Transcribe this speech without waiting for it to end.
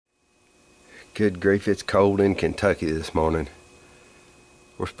Good grief, it's cold in Kentucky this morning.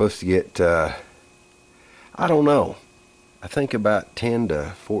 We're supposed to get, I don't know, I think about 10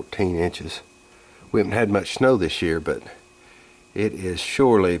 to 14 inches. We haven't had much snow this year, but it is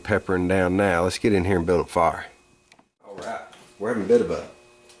surely peppering down now. Let's get in here and build a fire. Alright, we're having a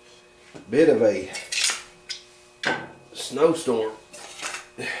bit of a snowstorm.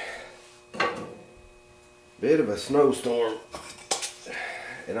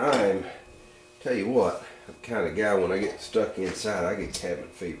 And I'm, tell you what, I'm the kind of guy when I get stuck inside, I get cabin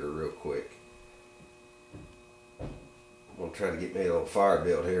fever real quick. I'm going to try to get me a little fire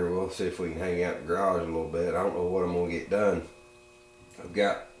built here. We'll see if we can hang out in the garage a little bit. I don't know what I'm going to get done. I've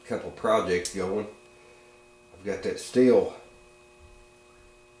got a couple projects going. I've got that steel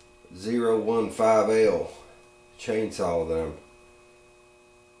 015L chainsaw that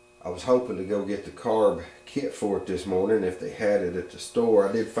I was hoping to go get the carb kit for it this morning if they had it at the store.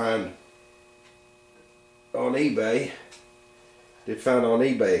 I did find on eBay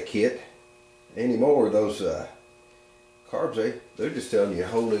a kit. Anymore those carbs, they're just telling you a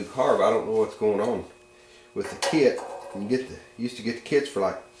whole new carb. I don't know what's going on with the kit. You used to get the kits for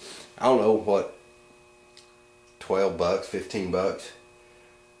like, I don't know what, 12 bucks, 15 bucks,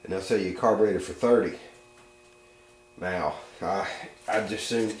 and they'll sell you a carburetor for 30. Now I just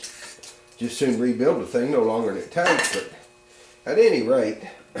soon rebuild the thing, no longer than it takes. But at any rate,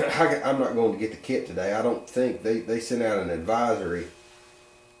 I'm not going to get the kit today. I don't think they sent out an advisory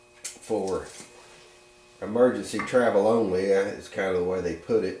for emergency travel only. It's kind of the way they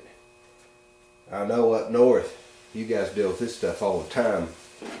put it. I know up north you guys deal with this stuff all the time.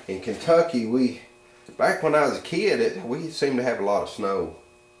 In Kentucky, back when I was a kid, we seemed to have a lot of snow.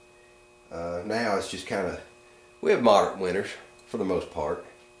 Now it's just kind of, we have moderate winters for the most part.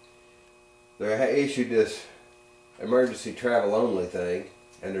 They issued this emergency travel only thing,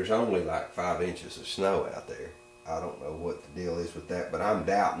 and there's only like 5 inches of snow out there. I don't know what the deal is with that, but I'm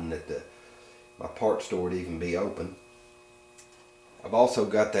doubting that my parts store would even be open. I've also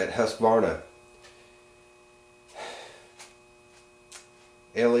got that Husqvarna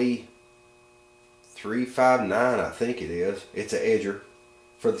LE 359, I think it is. It's an edger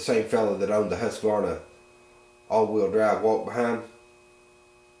for the same fella that owned the Husqvarna all-wheel drive walk behind.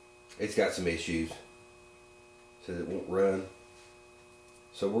 It's got some issues. Says it won't run.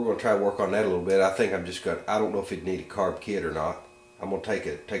 So we're going to try to work on that a little bit. I think I'm just going to, I don't know if it'd need a carb kit or not. I'm going to take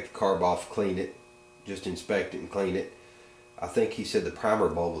the carb off, clean it, just inspect it and clean it. I think he said the primer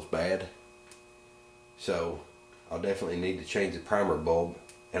bulb was bad. So I'll definitely need to change the primer bulb.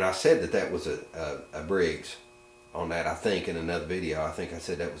 And I said that was a Briggs on that, I think, in another video. I think I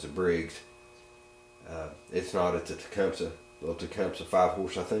said that was a Briggs. It's not, it's a Tecumseh, little Tecumseh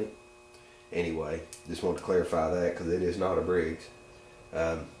 5-horse, I think. Anyway, just want to clarify that because it is not a Briggs.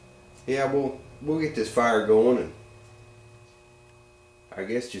 Yeah, we'll get this fire going, and I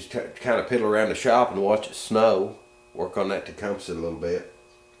guess just kind of piddle around the shop and watch it snow. Work on that Tecumseh a little bit.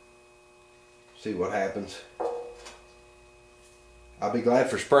 See what happens. I'll be glad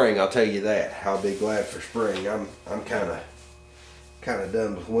for spring, I'll tell you that. I'll be glad for spring. I'm kind of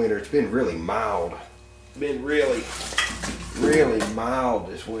done with winter. It's been really mild. It's been really mild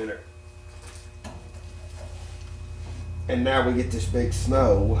this winter. And now we get this big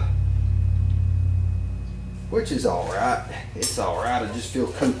snow, which is alright. It's alright. I just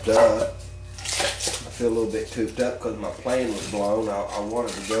feel cooped up. I feel a little bit cooped up because my plane was blown. I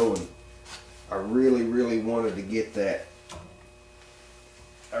wanted to go, and I really wanted to get that.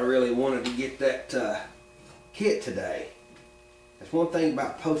 Kit today. That's one thing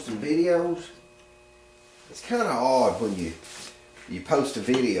about posting videos. It's kind of odd when you post a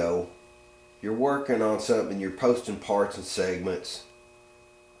video, you're working on something, you're posting parts and segments.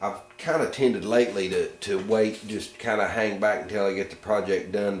 I've kind of tended lately to wait, just kind of hang back until I get the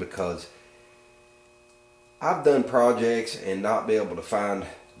project done, because I've done projects and not be able to find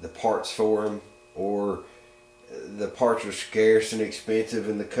the parts for them, or the parts are scarce and expensive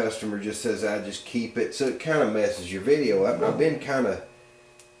and the customer just says, I just keep it. So it kind of messes your video up. I've been kind of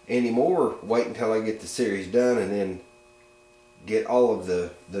anymore wait until I get the series done and then get all of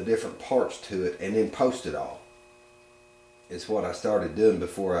the different parts to it and then post it all. It's what I started doing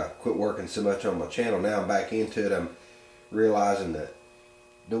before I quit working so much on my channel. Now I'm back into it. I'm realizing that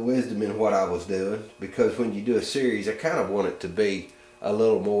the wisdom in what I was doing, because when you do a series, I kind of want it to be a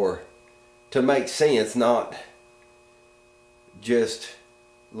little more, to make sense, not just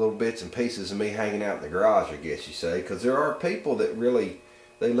little bits and pieces of me hanging out in the garage, I guess you say, because there are people that really,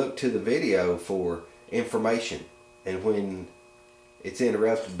 they look to the video for information, and when it's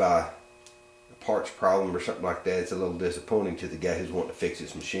interrupted by a parts problem or something like that, it's a little disappointing to the guy who's wanting to fix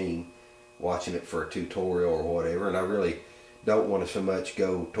his machine. watching it for a tutorial or whatever, and I really don't want to so much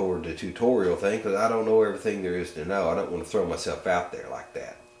go toward the tutorial thing because I don't know everything there is to know. I don't want to throw myself out there like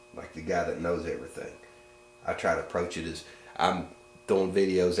that, like the guy that knows everything. I try to approach it as I'm throwing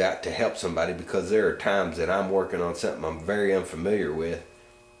videos out to help somebody, because there are times that I'm working on something I'm very unfamiliar with,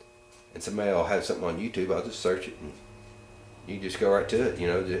 and somebody will have something on YouTube. I'll just search it and you just go right to it. You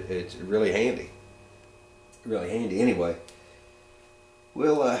know, it's really handy. Really handy. Anyway,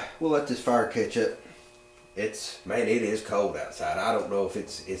 we'll let this fire catch up. Man, it is cold outside. I don't know if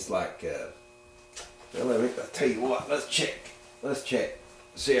it's like well, I'll tell you what, let's check,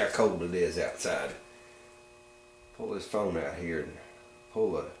 see how cold it is outside. Pull this phone out here and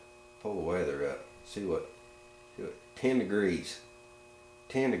pull the weather up. See what 10 degrees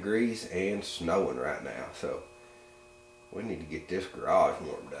and snowing right now. So we need to get this garage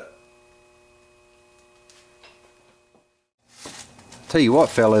warmed up. Tell you what,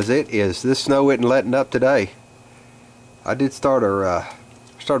 fellas, this snow isn't letting up today. I did started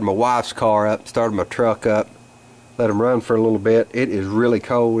my wife's car up, started my truck up, let them run for a little bit. It is really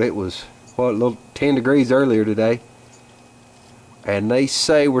cold. It was, what, a little 10 degrees earlier today, and they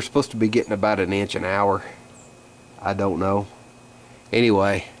say we're supposed to be getting about an inch an hour. I don't know.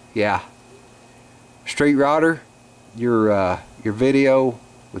 Anyway, yeah. Street Rodder, your video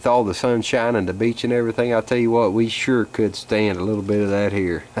with all the sunshine and the beach and everything, I'll tell you what, we sure could stand a little bit of that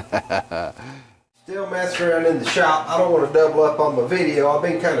here. Still messing around in the shop. I don't want to double up on my video. I've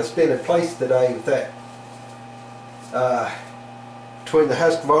been kind of spinning plates today with that. Between the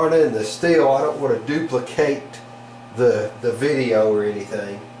Husqvarna and the steel, I don't want to duplicate the video or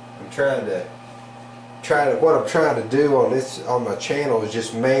anything. What I'm trying to do on my channel is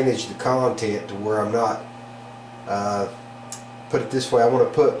just manage the content to where I'm not, put it this way, I want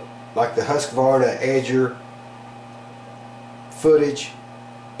to put like the Husqvarna edger footage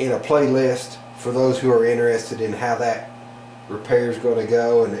in a playlist for those who are interested in how that repair is going to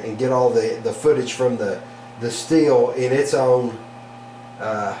go, and get all the footage from the steel in its own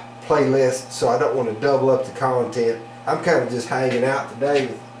playlist. So I don't want to double up the content. I'm kind of just hanging out today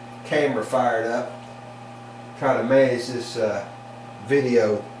with the camera fired up, trying to manage this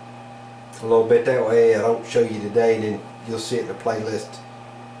video a little bit. That way I don't show you today and then you'll see it in the playlist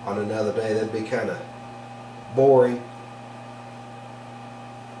on another day. That'd be kind of boring.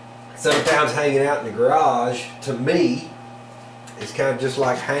 Sometimes hanging out in the garage, to me, is kind of just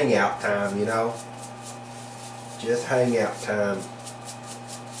like hangout time, you know? Just hangout time.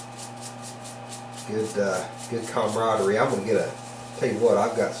 Good camaraderie. I'm gonna tell you what,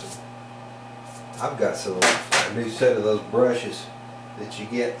 I've got a new set of those brushes that you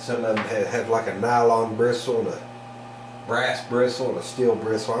get. Some of them have like a nylon bristle and a brass bristle and a steel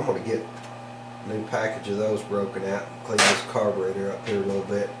bristle. I'm going to get a new package of those broken out and clean this carburetor up here a little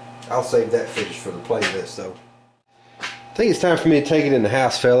bit. I'll save that footage for the playlist though. I think it's time for me to take it in the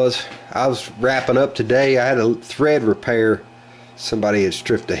house, fellas. I was wrapping up today. I had a thread repair. Somebody had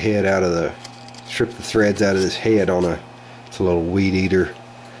stripped the threads out of this head on it's a little weed eater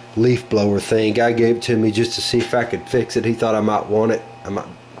leaf blower thing. Guy gave it to me just to see if I could fix it. He thought I might want it. I might,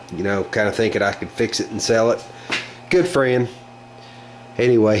 you know, kind of thinking I could fix it and sell it. Good friend.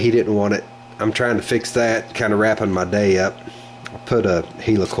 Anyway, he didn't want it. I'm trying to fix that, kind of wrapping my day up. I put a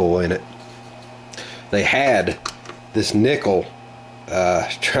helicoil in it. They had this nickel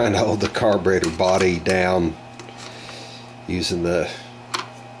trying to hold the carburetor body down using the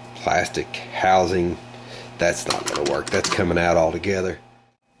plastic housing. That's not going to work. That's coming out altogether.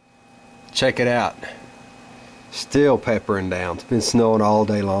 Check it out. Still peppering down. It's been snowing all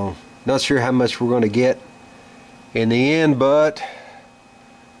day long. Not sure how much we're going to get in the end, but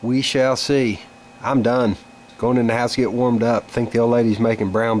we shall see. I'm done. Going in the house to get warmed up. Think the old lady's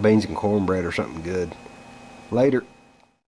making brown beans and cornbread or something good. Later.